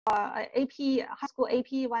AP, high school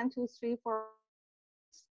AP 1, 2, 3, 4.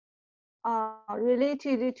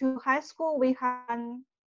 Related to high school, we have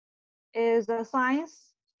is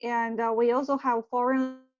science, and we also have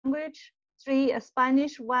foreign language, 3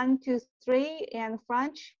 Spanish, 1, 2, 3, and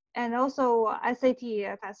French, and also SAT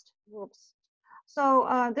test groups.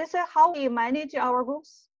 So this is how we manage our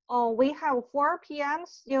groups. We have 4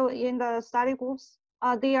 PMs in the study groups.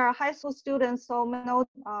 They are high school students, so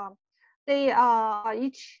they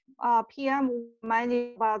each PM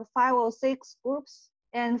manage about 5 or 6 groups.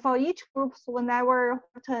 And for each group, whenever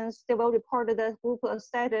happens, they will report the group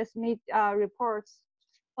status reports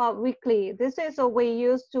weekly. This is a way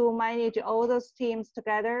used to manage all those teams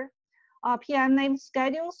together. PM name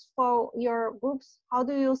schedules for your groups. How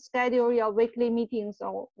do you schedule your weekly meetings?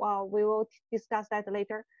 So, well, we will discuss that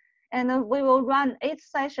later. And then we will run 8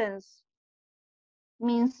 sessions,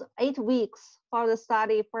 means 8 weeks for the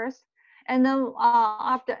study first. And then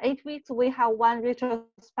after 8 weeks, we have one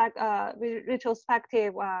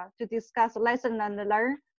retrospective to discuss lesson and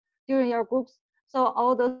learn during your groups. So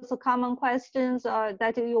all those common questions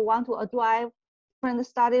that you want to drive different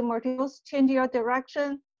study materials, change your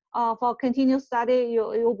direction for continuous study,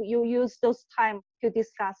 you use those time to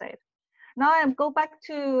discuss it. Now I go back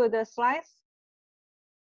to the slides.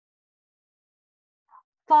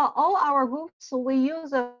 For all our groups, we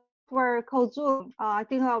use a software called Zoom. I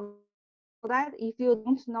think that if you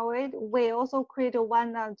don't know it, we also create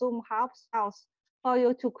one Zoom house for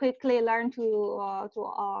you to quickly learn to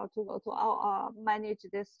manage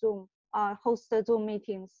this Zoom, host the Zoom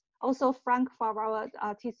meetings. Also, Frank, from our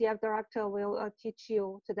TCEF director, will teach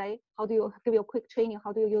you today how do you give you a quick training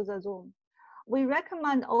how do you use a Zoom. We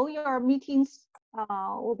recommend all your meetings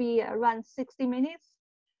will be around 60 minutes.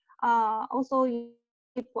 Also,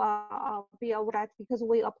 be aware that because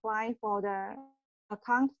we apply for the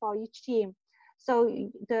account for each team, so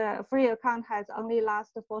the free account has only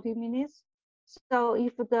lasted 40 minutes. So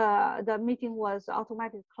if the meeting was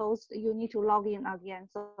automatically closed, you need to log in again.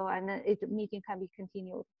 So and then meeting can be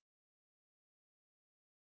continued.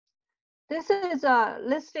 This is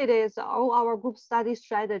listed as all our group study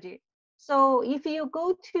strategy. So if you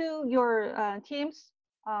go to your teams,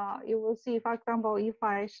 you will see, for example, if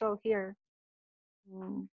I show here,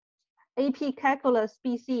 AP Calculus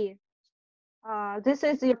BC. This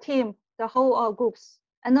is your team, the whole groups.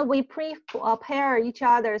 And then we pair each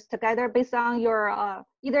others together based on your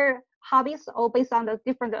either hobbies or based on the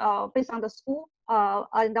different, based on the school,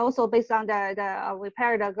 and also based on we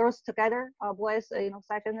pair the girls together, boys,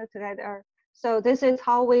 second together. So this is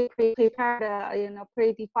how we prepare the,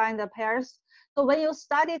 predefine the pairs. So when you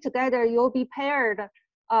study together, you'll be paired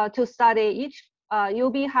to study each.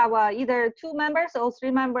 You'll have either 2 members or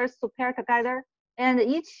 3 members to pair together. And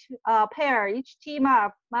each pair, each team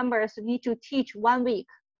of members need to teach 1 week.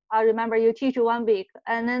 Remember, you teach 1 week,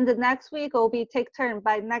 and then the next week will be take turn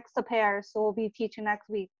by next pair, so we'll be teaching next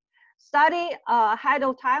week. Study ahead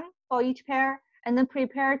of time for each pair, and then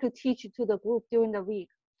prepare to teach to the group during the week.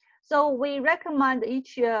 So we recommend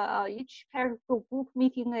each pair group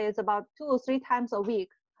meeting is about 2 or 3 times a week.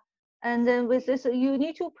 And then with this, you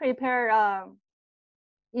need to prepare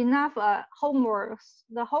enough homeworks.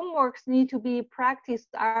 The homeworks need to be practiced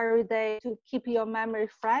every day to keep your memory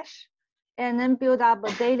fresh, and then build up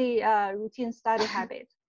a daily routine study habit.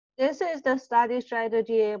 This is the study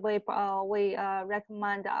strategy we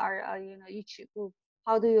recommend our each group.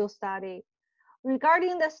 How do you study?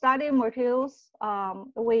 Regarding the study materials,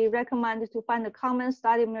 we recommend to find the common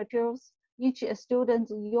study materials. Each student,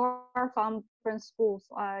 you're from different schools.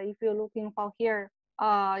 If you're looking for here,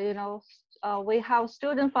 we have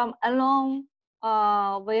students from Along,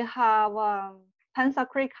 we have Pensa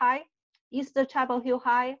Creek High, East Chapel Hill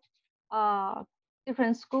High,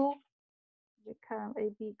 different school. We can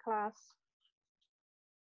AB class.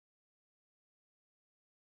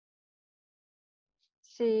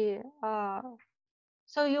 See,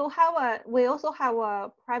 so we also have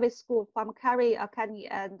a private school from Carey Academy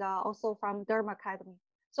and also from Durham Academy.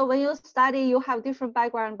 So when you study, you have different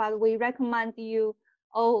background, but we recommend you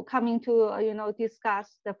all coming to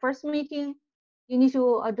discuss the first meeting. You need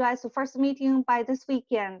to address the first meeting by this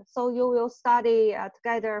weekend. So you will study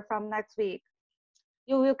together from next week.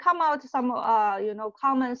 You will come out some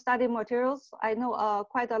common study materials. I know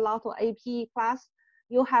quite a lot of AP class.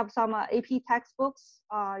 You have some AP textbooks.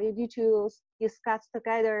 You need to discuss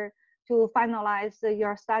together to finalize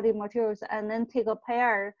your study materials, and then take a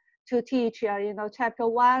pair to teach. Chapter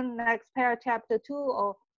 1, next pair chapter 2,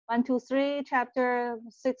 or 1, 2, 3, chapter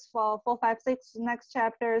 6 for 4, 5, 6 next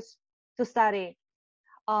chapters to study.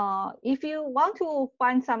 If you want to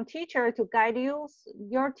find some teacher to guide you,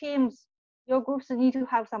 your teams, your groups need to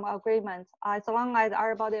have some agreement. As long as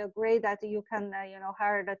everybody agree that you can,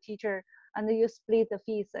 hire the teacher and you split the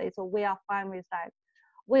fees, so we are fine with that.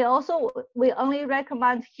 We only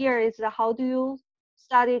recommend here is how do you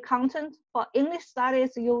study content. For English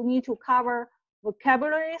studies, you need to cover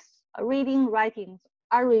vocabularies, reading, writing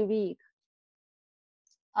every week.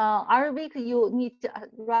 Every week you need to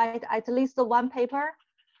write at least one paper.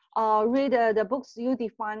 Read the books you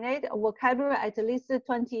define it. Vocabulary at least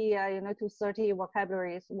 20 to 30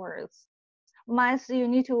 vocabularies words. Math, you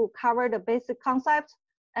need to cover the basic concept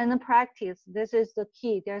and practice. This is the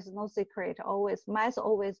key. There's no secret. Always math,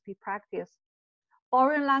 always be practice.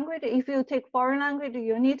 Foreign language, if you take foreign language,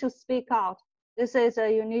 you need to speak out. This is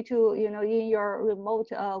you need to, in your remote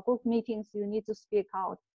group meetings, you need to speak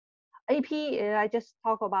out. AP, I just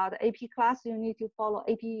talk about AP class, you need to follow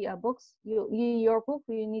AP books. In your group,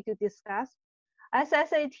 you need to discuss.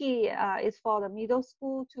 SSAT is for the middle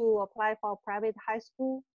school to apply for private high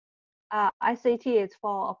school. ICT is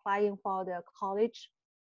for applying for the college.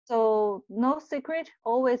 So no secret,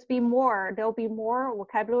 always be more. There'll be more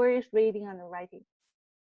vocabularies, reading and writing.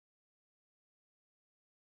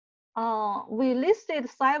 We listed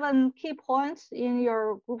 7 key points in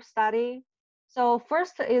your group study. So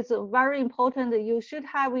first is very important. You should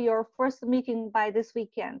have your first meeting by this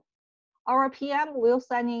weekend. Our PM will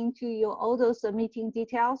send in to you all those meeting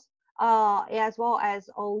details, as well as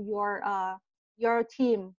all your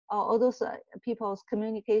team, all those people's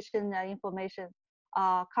communication information,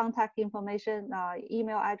 contact information,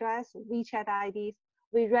 email address, WeChat IDs.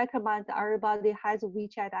 We recommend everybody has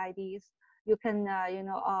WeChat IDs. You can,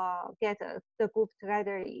 get the group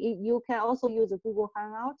together. You can also use Google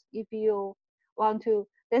Hangout if you want to.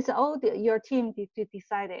 That's all your team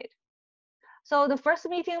decided. So the first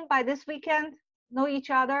meeting by this weekend, know each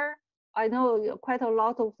other. I know quite a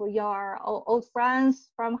lot of your old friends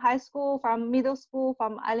from high school, from middle school,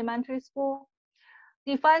 from elementary school.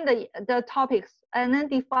 Define the topics and then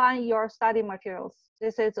define your study materials.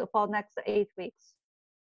 This is for next 8 weeks.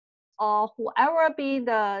 Whoever be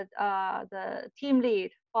the team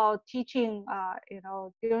lead for teaching,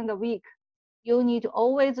 during the week, you need to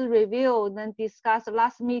always review and then discuss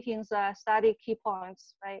last meeting's study key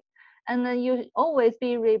points, right? And then you always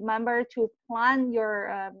be remember to plan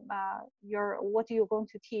your what you're going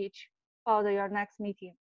to teach for your next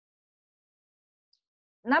meeting.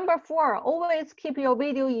 Number 4, always keep your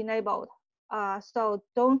video enabled. So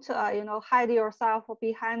don't hide yourself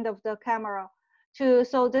behind of the camera.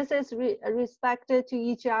 So this is respected to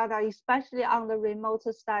each other, especially on the remote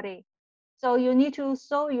study. So you need to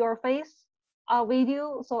show your face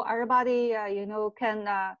video so everybody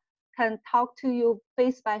can talk to you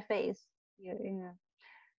face by face.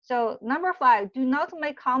 So number 5, do not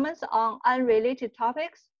make comments on unrelated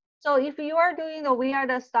topics. So if you are doing we are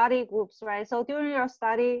the study groups, right? So during your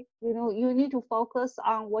study, you need to focus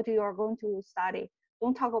on what you are going to study.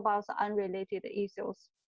 Don't talk about unrelated issues.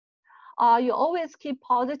 You always keep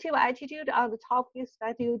positive attitude on the topics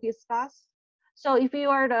that you discuss. So if you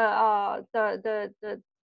are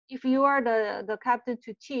the captain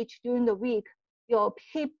to teach during the week, you'll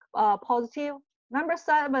keep positive. Number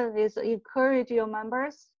 7 is encourage your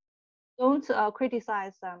members. Don't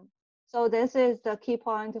criticize them. So this is the key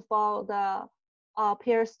point for the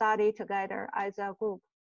peer study together as a group,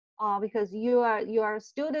 because you are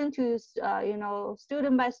student to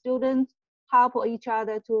student by student help each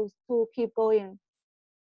other to keep going.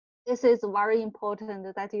 This is very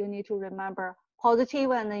important that you need to remember,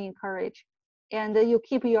 positive and encourage, and you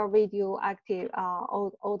keep your video active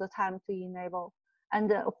all the time to enable.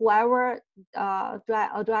 And whoever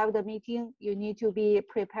drive the meeting, you need to be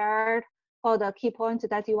prepared for the key points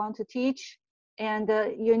that you want to teach, and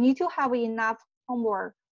you need to have enough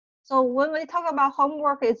homework. So when we talk about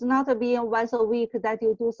homework, it's not being once a week that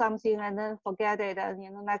you do something and then forget it, and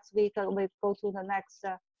next week we go to the next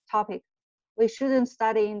topic. We shouldn't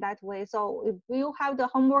study in that way. So if you have the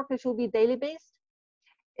homework, it should be daily based.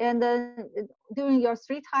 And then during your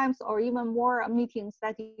 3 times or even more meetings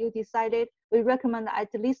that you decided, we recommend at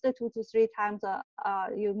least 2 to 3 times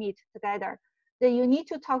you meet together. Then you need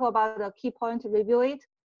to talk about the key point, review it,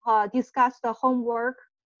 discuss the homework,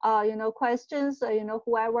 questions,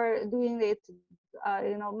 whoever doing it,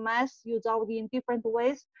 math you solve in different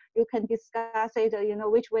ways. You can discuss it,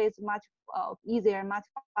 which way is much easier, much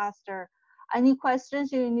faster. Any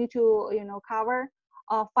questions you need to cover.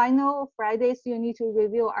 Final Fridays, you need to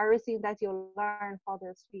review everything that you learned for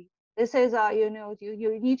this week. This is,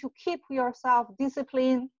 you need to keep yourself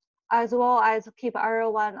disciplined as well as keep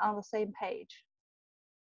everyone on the same page.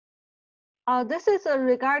 This is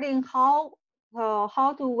regarding how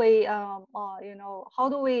how do we, how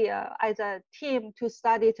do we as a team to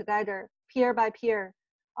study together, peer by peer?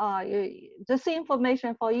 This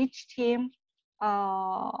information for each team,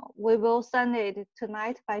 we will send it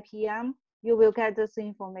tonight by PM. You will get this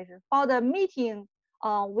information. For the meeting,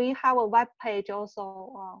 we have a web page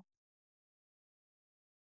also.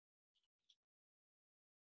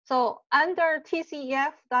 So under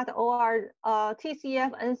tcef.org,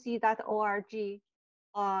 tcfnc.org,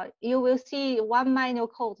 you will see one manual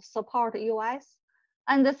called support US.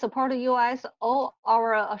 And the support US, all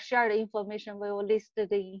our shared information will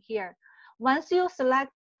listed in here. Once you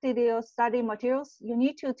selected your study materials, you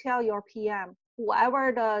need to tell your PM,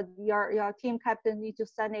 whoever your team captain need to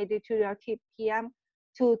send it to your team PM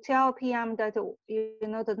to tell PM that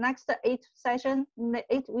the next 8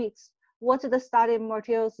 weeks, what's the study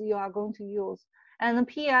materials you are going to use. And the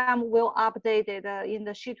PM will update it in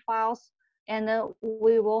the sheet files, and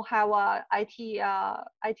we will have a IT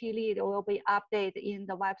lead will be updated in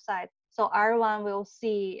the website, so everyone will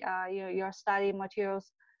see your study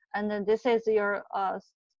materials. And then this is your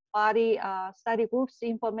study groups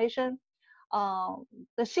information.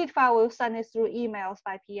 The sheet file will send it through emails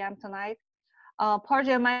by PM tonight.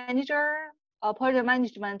 Project manager, project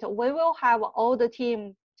management, we will have all the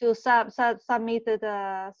team to submit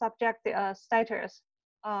the subject status.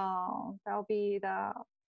 That'll be the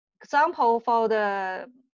example for the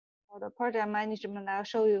project management I'll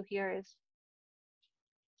show you here is.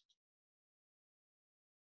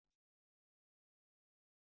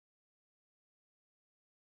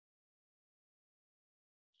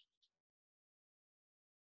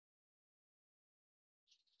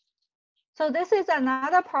 So this is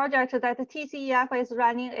another project that the TCEF is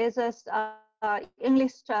running. Is a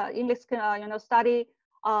English study.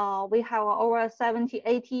 We have over 70,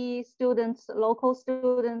 80 students, local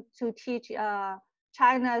students, to teach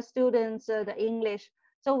China students the English.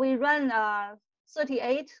 So we run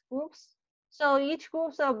 38 groups. So each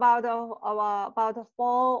group's about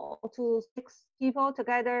 4 to 6 people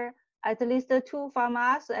together, at least 2 from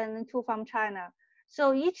us and 2 from China.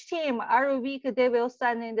 So each team every week they will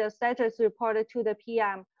send in the status report to the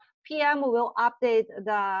PM. PM will update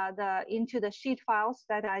the into the sheet files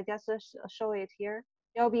that I just show it here.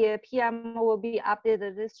 There will be a PM will be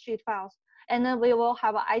updated this sheet files, and then we will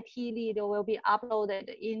have an IT lead will be uploaded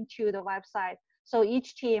into the website. So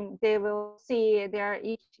each team they will see their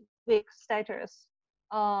each week status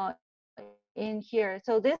in here.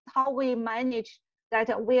 So this is how we manage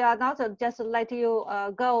that we are not just let you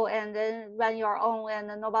go and then run your own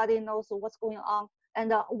and nobody knows what's going on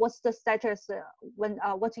and what's the status when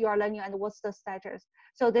what you are learning and what's the status.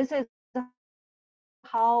 So this is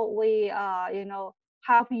how we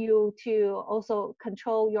help you to also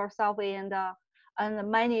control yourself and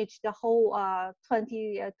manage the whole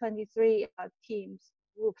 23 teams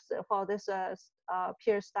groups for this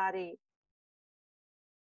peer study.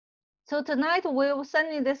 So tonight we will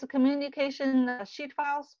send you this communication sheet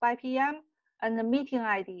files by PM and the meeting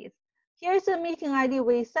IDs. Here's the meeting ID.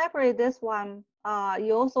 We separate this one.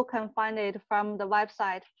 You also can find it from the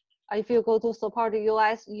website. If you go to support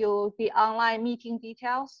US, you'll be online meeting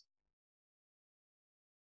details.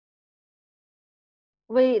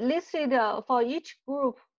 We listed for each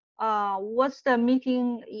group what's the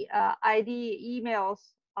meeting ID emails.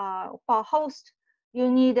 For host,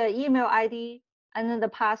 you need an email ID and then the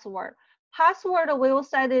password. Password we will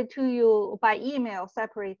send it to you by email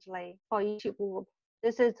separately for each group.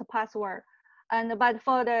 This is the password. And but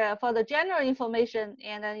for the general information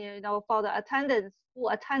and then for the attendance who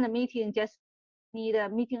attend the meeting, just need a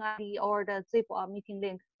meeting ID or the zip or meeting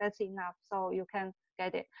link. That's enough, so you can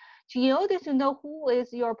get it. In order to know who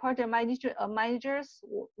is your project managers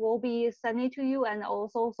will be sent to you and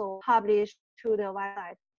also published to the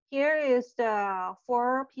website. Here is the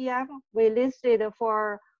 4 PM. We listed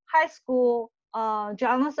for high school.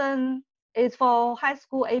 Jonathan is for high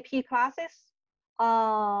school AP classes.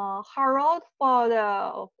 Harold for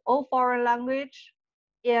the all foreign language,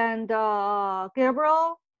 and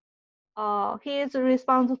Gabriel, he is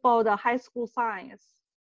responsible for the high school science.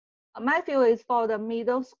 Matthew is for the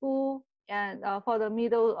middle school and for the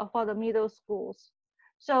middle schools.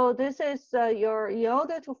 So this is in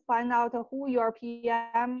order to find out who your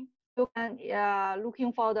PM, you can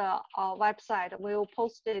looking for the website. We'll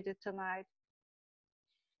post it tonight.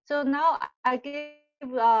 So now I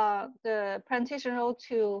give the presentation role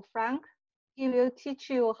to Frank. He will teach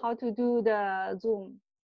you how to do the Zoom.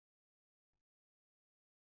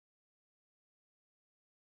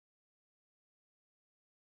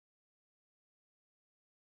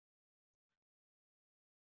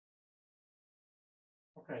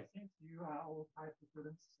 Okay, thank you, all 5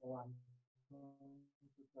 students. So I'm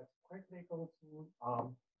let's quickly go to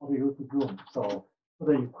how to use Zoom. So for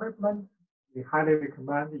the equipment, we highly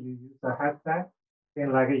recommend you use a headset,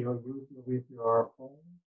 thing like you use with your phone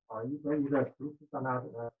or either Bluetooth or not,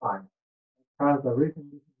 that's fine. Because the reason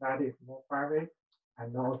using that is more private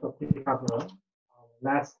and also pick up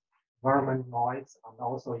less environment noise and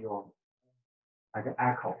also your like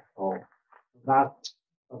echo. That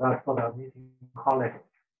so that's for the meeting quality.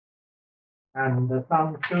 And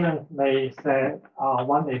some students may say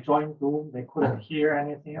when they join Zoom, they couldn't hear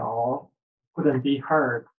anything or couldn't be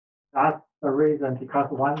heard. That's the reason because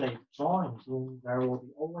when they join Zoom, there will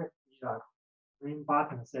be always be a green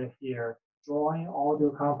button say here, join audio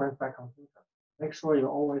conference by computer. Make sure you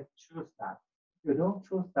always choose that. If you don't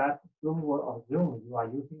choose that, Zoom will assume you are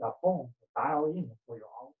using a phone to dial in for your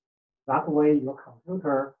audio. That way your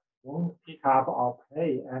computer won't pick up or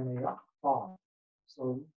play any song.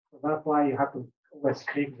 So that's why you have to always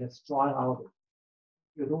click this join audio.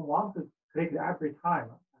 You don't want to click every time.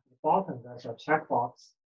 At the bottom, there's a checkbox.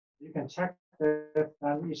 You can check this,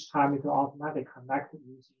 and each time it will automatically connect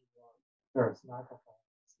using your microphone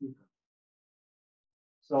speaker.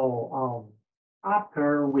 So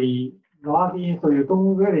after we log in, so you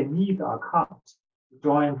don't really need an account to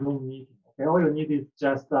join Zoom meeting. Okay, all you need is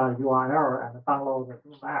just a URL and download the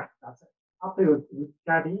Zoom app. That's it. After you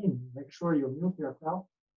get in, make sure you mute yourself.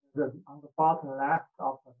 On the bottom left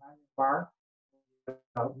of the menu bar,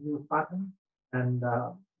 mute button. And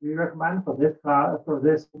we recommend for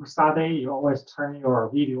this study, you always turn your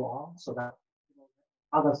video on so that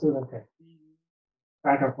other students can see you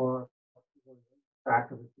better for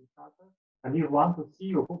interact with each other. And if you want to see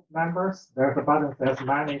your group members, there's a button that says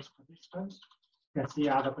manage participants. You can see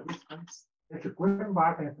other participants. This green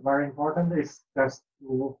button is very important. It's just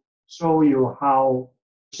to show you how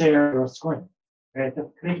to share your screen. Okay, just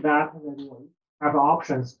click that and you have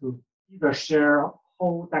options to either share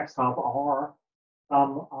whole desktop or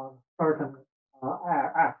some certain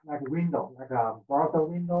app like window, like a browser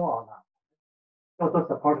window or not. Also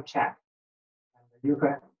support chat. And you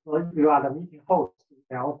can, so if you are the meeting host, you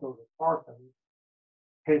can also record the meeting.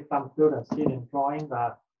 In case some students didn't join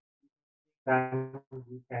then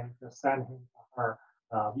you can just send him or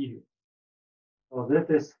her video. So this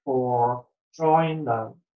is for join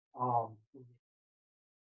the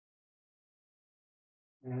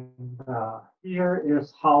and here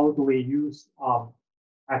is how do we use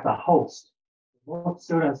as a host. Most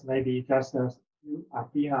students may be just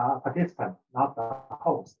being a participant, not the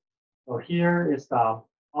host. So here is how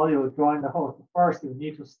you join the host. First, you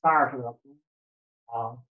need to start the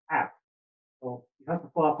app. So because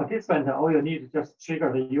for a participant, all you need is just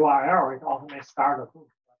trigger the URL, it automatically starts the Zoom.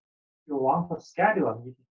 If you want to schedule a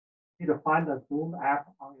meeting, you need to find the Zoom app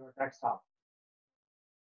on your desktop.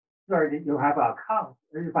 Sure, you have an account.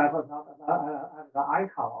 If you have the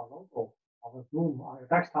icon or logo of the Zoom on your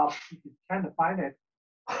desktop, if you can't find it,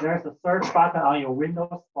 there's a search button on your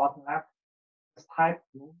Windows bottom left. Just type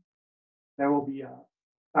Zoom. There will be a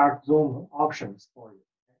start Zoom options for you.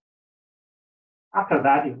 After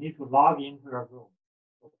that, you need to log into your Zoom.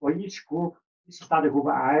 So for each group, each study group,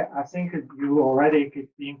 I think you already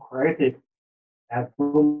being created a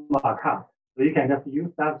Zoom account. So you can just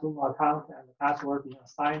use that Zoom account and the password being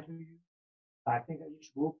assigned to you. I think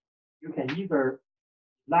each group, you can either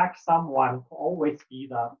select someone to always be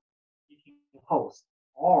the meeting host,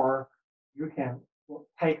 or you can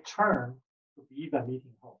take turn to be the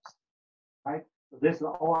meeting host, right? So this is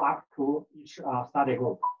all up to each study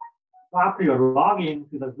group. So after you log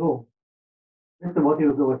into the Zoom, this is what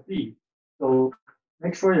you will see. So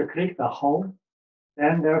make sure you click the home.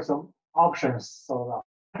 Then there's some options. So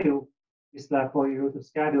the is that for you to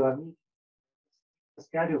schedule a meeting, the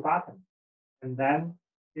schedule button. And then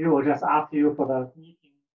it will just ask you for the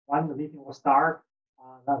meeting, when the meeting will start,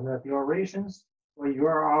 the durations for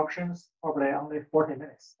your options, probably only 40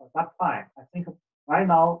 minutes. But that's fine. I think right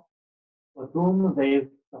now, for Zoom, they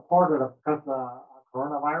supported because the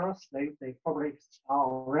coronavirus, they probably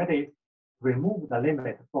already removed the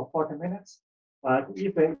limit for 40 minutes. But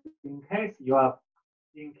if in case you are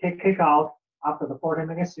being kicked out after the 40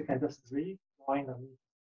 minutes, you can just rejoin the meeting.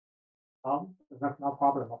 So there's no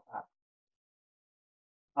problem with that.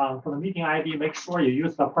 For the meeting ID, make sure you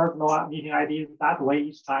use the personal meeting ID. That way,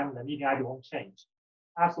 each time the meeting ID won't change.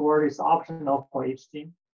 Password is optional for each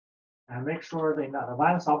team. And make sure the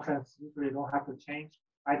advanced options usually don't have to change.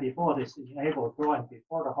 By default, it's enabled join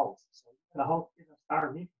before the host. So if the host didn't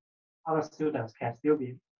start a meeting, other students can still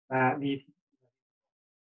be meeting.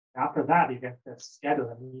 After that, you can just schedule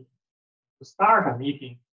a meeting. To start a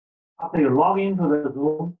meeting, after you log into the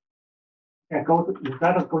Zoom, you can go to,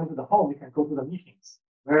 instead of going to the home, you can go to the meetings.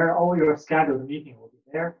 where all your scheduled meeting will be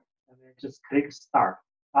there, and then just click start.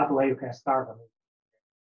 That way you can start the meeting.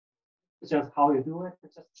 It's just how you do it.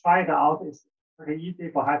 Just try it out. It's pretty easy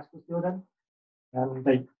for high school students. And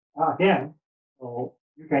they, again, so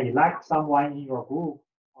you can elect someone in your group,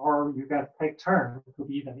 or you can take turn to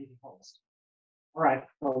be the meeting host. All right,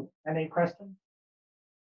 so any questions?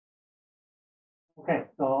 Okay,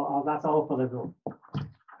 so that's all for the group.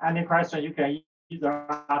 Any question, you can either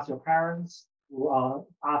ask your parents, to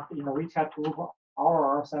ask in the WeChat group,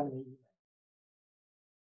 or send me email.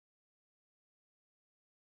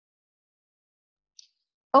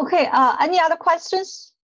 Okay, any other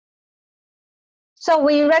questions? So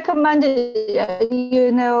we recommend,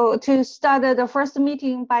 to start the first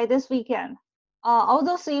meeting by this weekend. All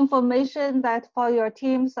those information that for your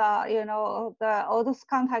teams, all those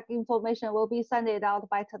contact information will be sent it out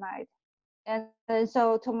by tonight. And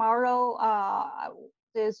so tomorrow,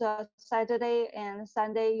 there's a Saturday and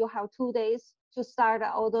Sunday. You have 2 days to start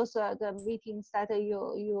all those the meetings that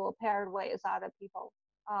you paired with other people.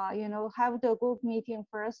 Have the group meeting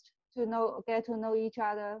first to get to know each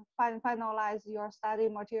other, finalize your study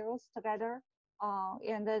materials together,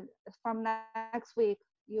 and then from next week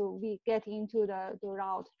we get into the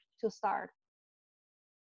route to start.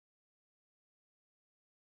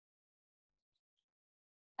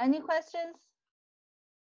 Any questions?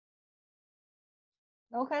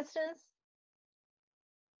 No questions?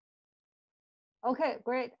 Okay,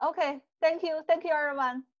 great. Okay, thank you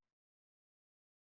everyone.